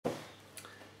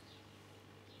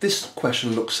This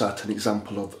question looks at an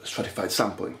example of stratified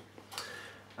sampling.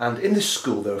 And in this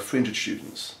school there are 300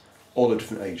 students, all of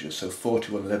different ages, so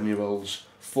 41 11-year-olds,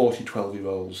 40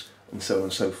 12-year-olds, and so on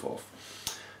and so forth.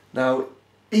 Now,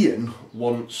 Ian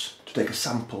wants to take a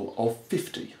sample of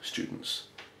 50 students.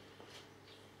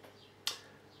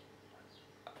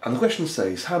 And the question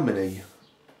says, how many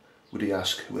would he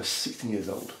ask who are 16 years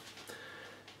old?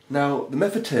 Now, the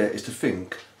method here is to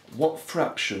think what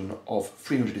fraction of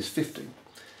 300 is 50,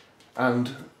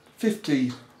 and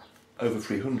 50 over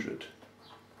 300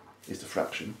 is the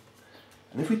fraction,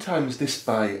 and if we times this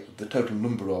by the total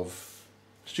number of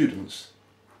students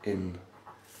in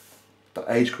that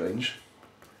age range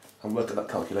and work at that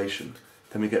calculation,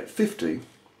 then we get 50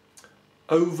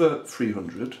 over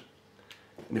 300,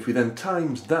 and if we then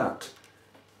times that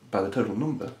by the total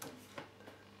number,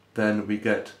 then we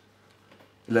get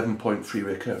 11.3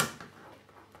 recurring.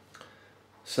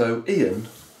 So Ian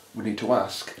would need to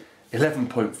ask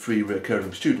 11.3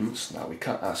 recurring students. Now we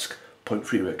can't ask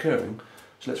 0.3 recurring,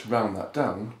 so let's round that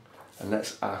down and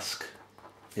let's ask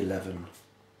 11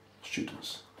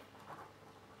 students,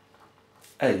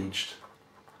 aged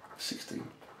 16.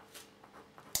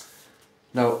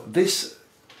 Now this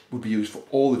would be used for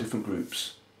all the different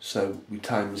groups, so we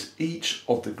times each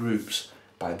of the groups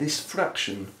by this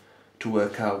fraction to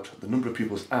work out the number of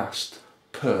pupils asked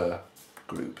per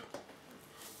group.